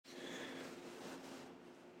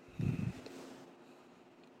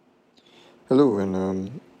Hello,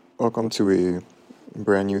 and welcome to a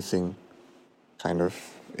brand new thing, kind of,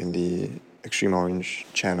 in the Extreme Orange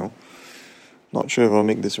channel. Not sure if I'll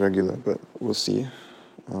make this regular, but we'll see.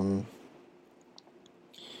 Um,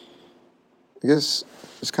 I guess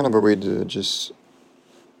it's kind of a way to just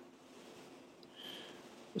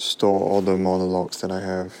store all the monologues that I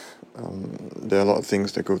have. There are a lot of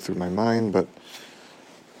things that go through my mind, but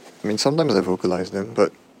sometimes I vocalize them,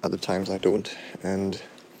 but other times I don't. And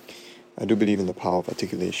I do believe in the power of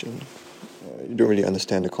articulation. You don't really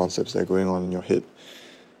understand the concepts that are going on in your head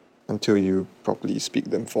until you properly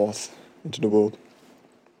speak them forth into the world.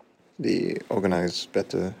 They organize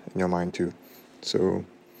better in your mind too. So,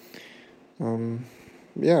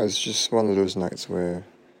 it's just one of those nights where,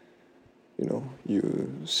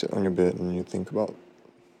 you sit on your bed and you think about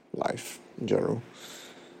life in general.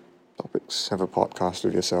 Topics, have a podcast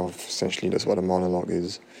with yourself. Essentially, that's what a monologue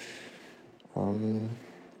is.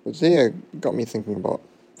 But today it got me thinking about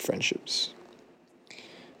friendships.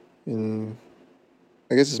 I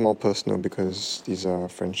guess it's more personal because these are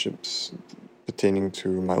friendships pertaining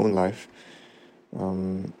to my own life.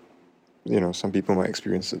 Some people might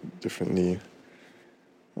experience it differently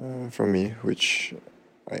from me, which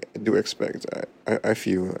I do expect. I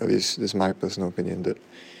feel, at least this is my personal opinion, that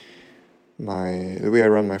the way I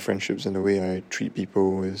run my friendships and the way I treat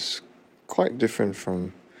people is quite different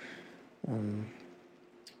from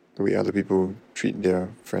the way other people treat their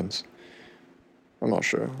friends. I'm not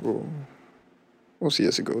sure. We'll see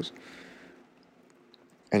as it goes.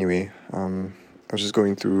 Anyway, I was just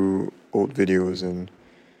going through old videos and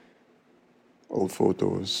old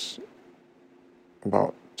photos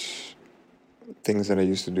about things that I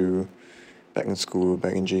used to do back in school,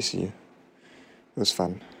 back in JC. It was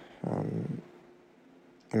fun.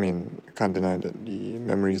 I can't deny that the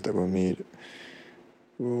memories that were made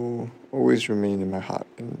will always remain in my heart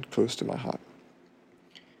and close to my heart.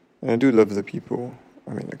 And I do love the people.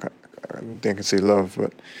 I don't think I can say love,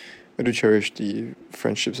 but I do cherish the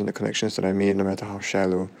friendships and the connections that I made, no matter how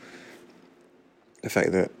shallow. The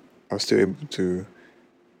fact that I was still able to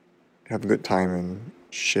have a good time and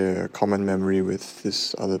share a common memory with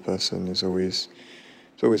this other person is always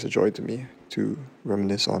a joy to me to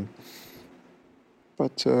reminisce on.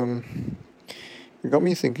 But it got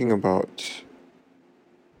me thinking about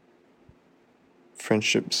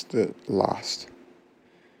friendships that last,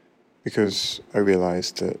 because I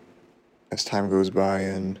realized that as time goes by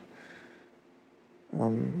and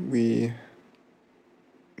we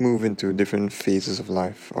move into different phases of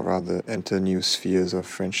life, or rather enter new spheres of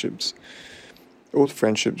friendships, old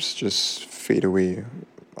friendships just fade away,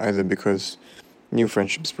 either because new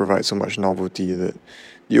friendships provide so much novelty that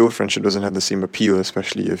the old friendship doesn't have the same appeal,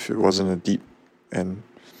 especially if it wasn't a deep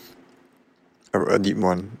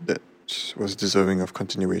one that was deserving of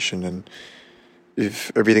continuation. And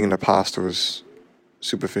if everything in the past was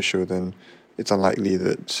superficial, then it's unlikely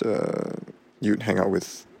that you'd hang out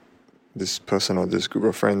with this person or this group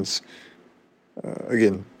of friends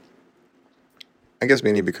again. I guess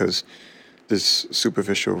mainly because this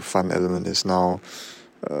superficial fun element is now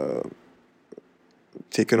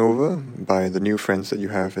taken over by the new friends that you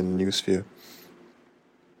have in the new sphere.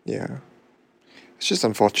 Yeah. It's just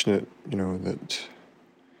unfortunate, that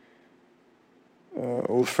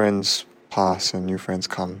old friends pass and new friends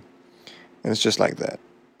come. And it's just like that.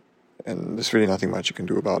 And there's really nothing much you can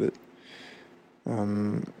do about it.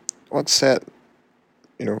 What's sad,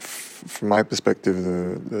 from my perspective,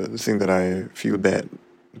 the thing that I feel bad,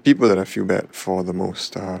 the people that I feel bad for the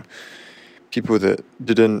most are people that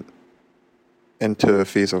didn't enter a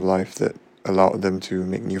phase of life that allowed them to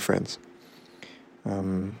make new friends. I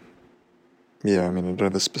don't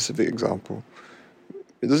have a specific example.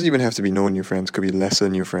 It doesn't even have to be no new friends, it could be lesser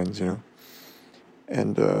new friends,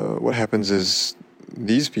 And what happens is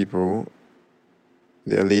these people,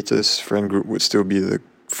 their latest friend group would still be the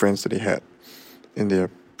friends that they had in their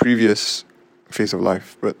previous phase of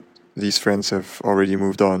life, but these friends have already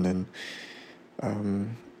moved on and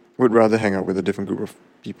would rather hang out with a different group of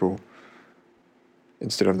people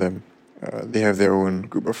instead of them. They have their own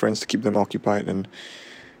group of friends to keep them occupied, and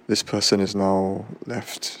this person is now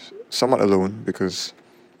left somewhat alone because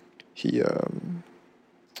he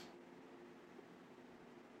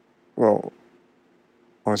all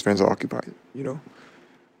his friends are occupied,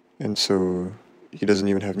 and so he doesn't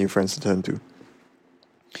even have new friends to turn to.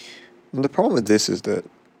 And the problem with this is that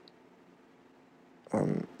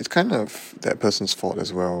it's kind of that person's fault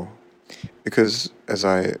as well, because as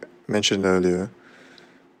I mentioned earlier,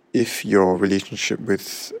 if your relationship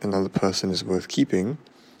with another person is worth keeping,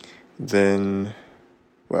 then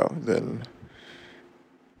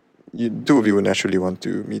you two of you would naturally want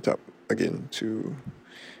to meet up again to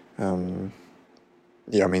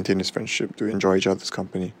maintain this friendship, to enjoy each other's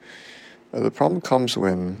company. The problem comes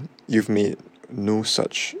when you've made no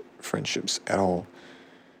such friendships at all.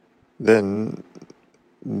 Then,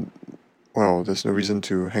 well, there's no reason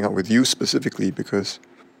to hang out with you specifically, because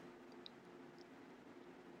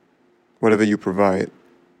whatever you provide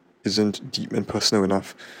isn't deep and personal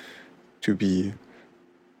enough to be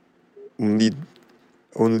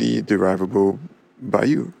only derivable by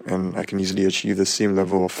you, and I can easily achieve the same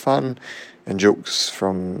level of fun and jokes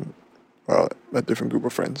from, well, a different group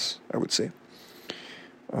of friends, I would say.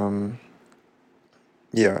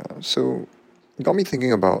 So it got me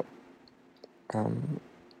thinking about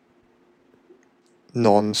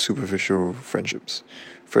non-superficial friendships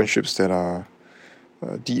that are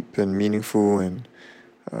deep and meaningful and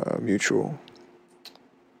mutual.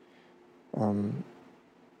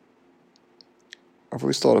 I've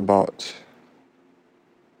always thought about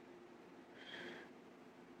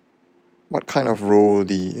what kind of role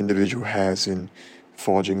the individual has in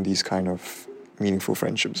forging these kind of meaningful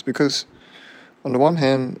friendships, because on the one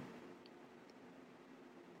hand,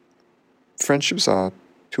 friendships are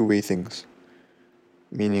two-way things,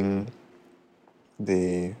 meaning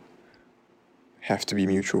they have to be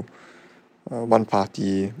mutual. One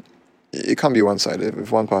party, it can't be one-sided.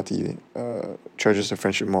 If one party treasures the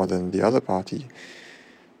friendship more than the other party,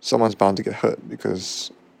 someone's bound to get hurt,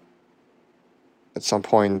 because at some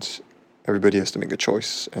point everybody has to make a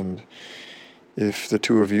choice, and if the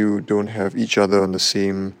two of you don't have each other on the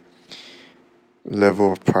same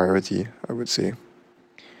level of priority, I would say,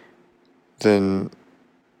 then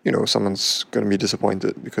someone's going to be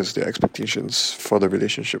disappointed because their expectations for the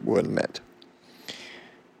relationship weren't met.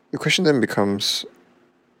 The question then becomes,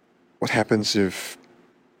 what happens if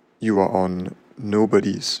you are on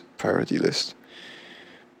nobody's priority list?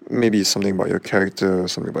 Maybe it's something about your character,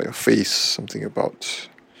 something about your face, something about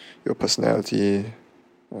your personality,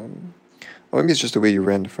 or maybe it's just the way you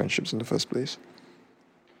ran the friendships in the first place.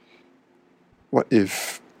 What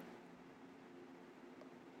if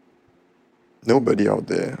nobody out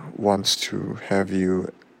there wants to have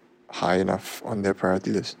you high enough on their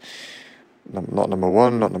priority list? Not number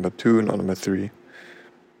 1, not number 2, not number 3.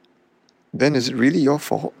 Then is it really your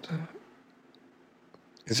fault?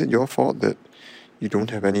 Is it your fault that you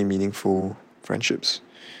don't have any meaningful friendships?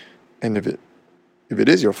 And if it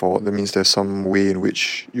is your fault, that means there's some way in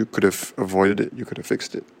which you could have avoided it, you could have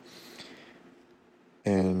fixed it.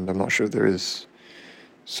 And I'm not sure there is.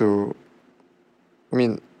 So,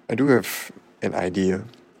 I do have an idea,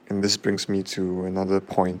 and this brings me to another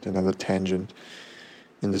point, another tangent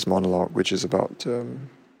in this monologue, which is about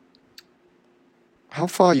how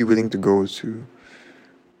far are you willing to go to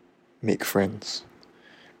make friends?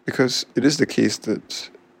 Because it is the case that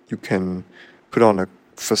you can put on a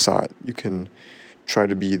facade, you can try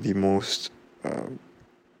to be the most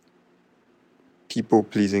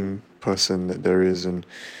people-pleasing person that there is, and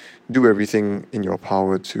do everything in your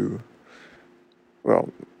power to,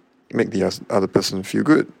 make the other person feel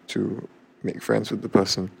good, to make friends with the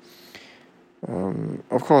person.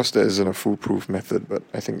 Of course, there isn't a foolproof method, but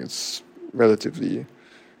I think it's relatively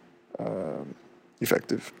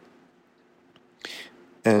effective.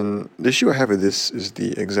 And the issue I have with this is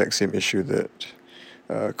the exact same issue that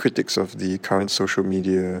critics of the current social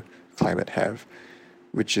media climate have,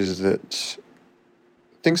 which is that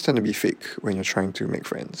things tend to be fake when you're trying to make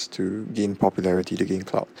friends, to gain popularity, to gain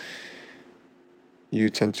clout. You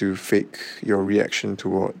tend to fake your reaction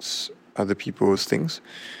towards other people's things,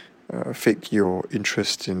 fake your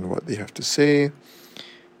interest in what they have to say,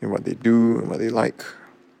 in what they do, and what they like.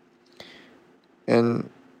 And,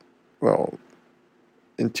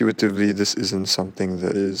 intuitively, this isn't something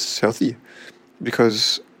that is healthy,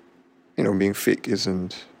 because, being fake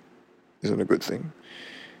isn't a good thing.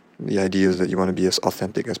 The idea is that you want to be as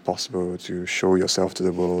authentic as possible, to show yourself to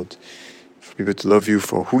the world, for people to love you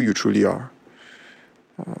for who you truly are.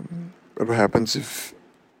 But what happens if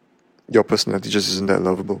your personality just isn't that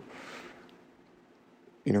lovable?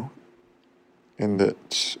 And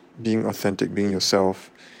that being authentic, being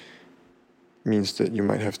yourself, means that you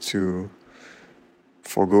might have to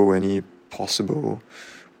forego any possible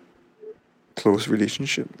close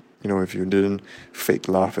relationship. If you didn't fake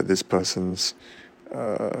laugh at this person's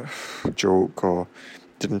joke, or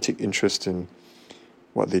didn't take interest in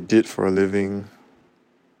what they did for a living,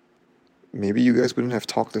 maybe you guys wouldn't have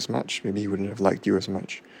talked as much, maybe he wouldn't have liked you as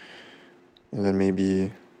much, and then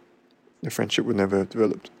maybe the friendship would never have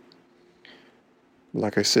developed.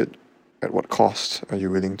 Like I said, at what cost are you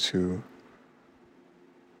willing to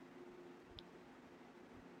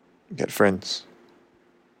get friends?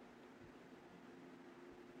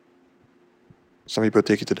 some people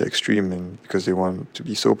take it to the extreme, and because they want to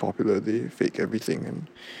be so popular, they fake everything and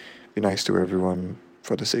be nice to everyone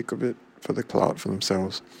for the sake of it, for the clout, for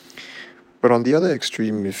themselves. But on the other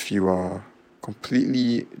extreme, if you are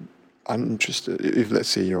completely uninterested, if let's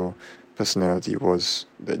say your personality was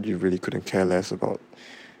that you really couldn't care less about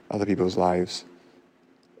other people's lives,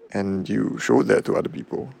 and you showed that to other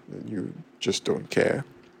people, that you just don't care,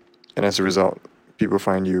 and as a result, people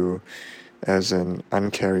find you as an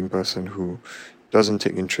uncaring person who doesn't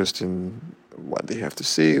take interest in what they have to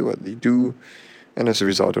say, what they do, and as a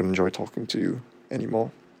result, don't enjoy talking to you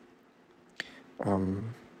anymore.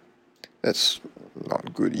 That's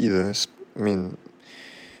not good either. I mean,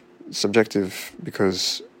 subjective,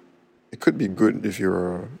 because it could be good if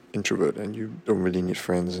you're an introvert and you don't really need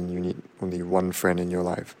friends and you need only one friend in your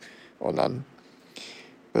life, or none.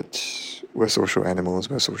 But we're social animals,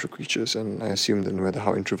 we're social creatures, and I assume that no matter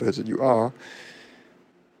how introverted you are,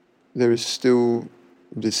 there is still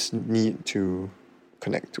this need to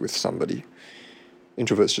connect with somebody.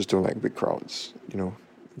 Introverts just don't like big crowds,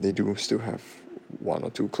 They do still have one or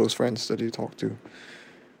two close friends that you talk to.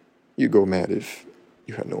 You go mad if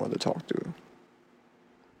you have no one to talk to,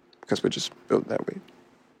 because we're just built that way.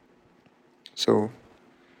 So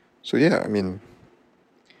yeah, I mean,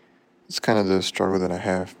 it's kind of the struggle that I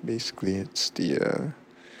have. Basically, it's the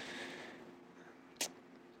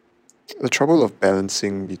trouble of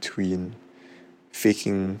balancing between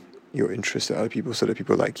faking your interest in other people so that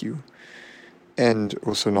people like you, and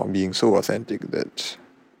also not being so authentic that,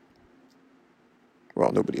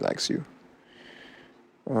 well, nobody likes you.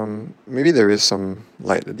 Maybe there is some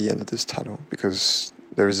light at the end of this tunnel, because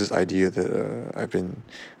there is this idea that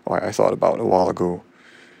I thought about a while ago.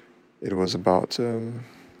 It was about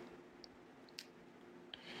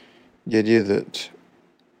the idea that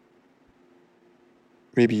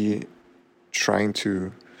maybe trying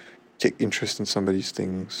to take interest in somebody's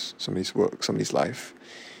things, somebody's work, somebody's life,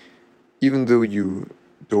 even though you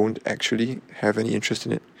don't actually have any interest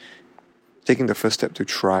in it, taking the first step to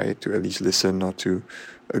try to at least listen, or to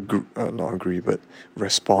not agree, but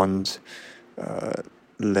respond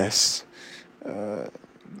less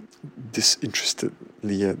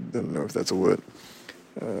disinterestedly. I don't know if that's a word.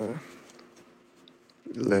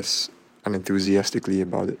 Less unenthusiastically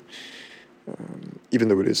about it. Even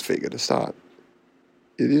though it is fake at the start,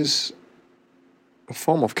 it is a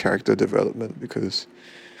form of character development, because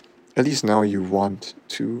at least now you want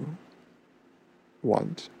to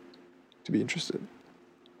be interested,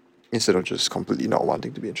 instead of just completely not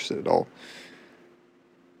wanting to be interested at all.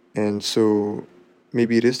 And so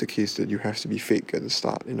maybe it is the case that you have to be fake at the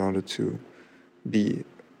start in order to be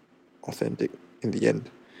authentic in the end,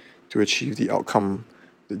 to achieve the outcome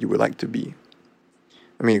that you would like to be.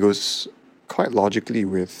 I mean, it goes quite logically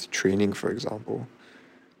with training, for example.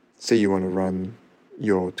 Say you want to run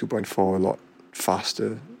your 2.4 a lot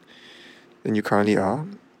faster than you currently are,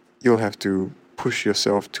 you'll have to push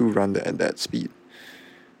yourself to run at that speed.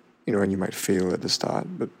 And you might fail at the start,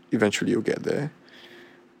 but eventually you'll get there.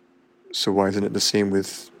 So why isn't it the same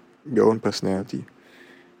with your own personality?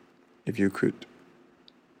 If you could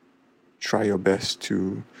try your best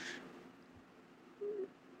to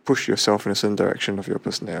push yourself in a certain direction of your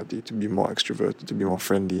personality, to be more extroverted, to be more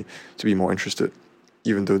friendly, to be more interested,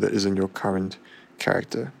 even though that isn't your current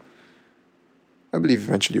character, I believe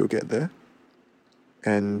eventually you'll get there.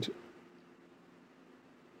 And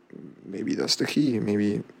maybe that's the key.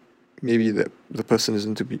 Maybe that the person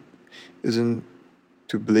isn't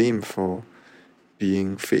to blame for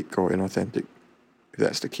being fake or inauthentic. If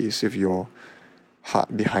that's the case, if your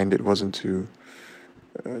heart behind it wasn't to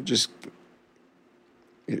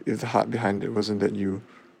if the heart behind it wasn't that you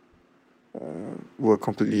were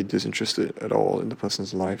completely disinterested at all in the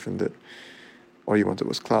person's life, and that all you wanted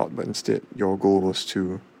was clout, but instead your goal was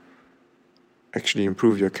to actually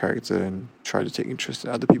improve your character and try to take interest in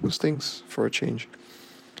other people's things for a change,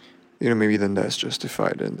 maybe then that's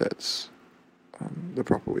justified, and that's the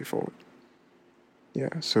proper way forward.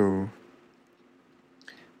 Yeah, so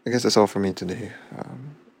I guess that's all for me today.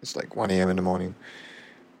 It's like 1 a.m. in the morning,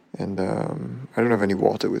 and I don't have any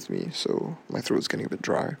water with me, so my throat's getting a bit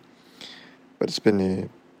dry. But it's been a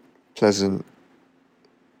pleasant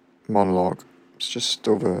monologue. It's just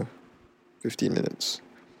over 15 minutes.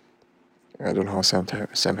 I don't know how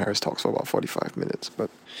Sam Harris talks for about 45 minutes, but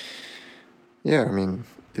yeah, I mean,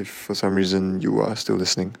 if for some reason you are still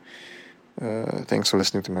listening, thanks for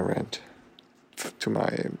listening to my rant, to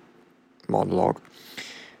my monologue.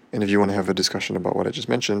 And if you want to have a discussion about what I just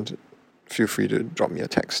mentioned, feel free to drop me a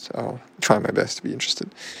text. I'll try my best to be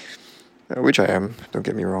interested, which I am. Don't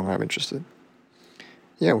get me wrong, I'm interested.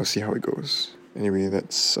 Yeah, we'll see how it goes. Anyway,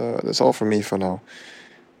 that's all from me for now.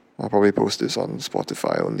 I'll probably post this on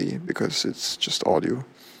Spotify only because it's just audio.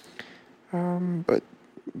 But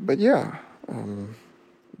yeah,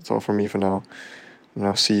 that's all from me for now. And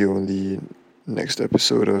I'll see you on the next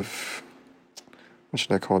episode of, what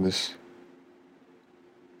should I call this?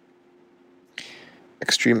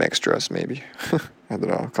 Extreme Extras, maybe. I don't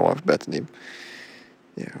know. I'll come up with a better name.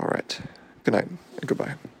 Yeah, alright. Good night and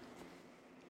goodbye.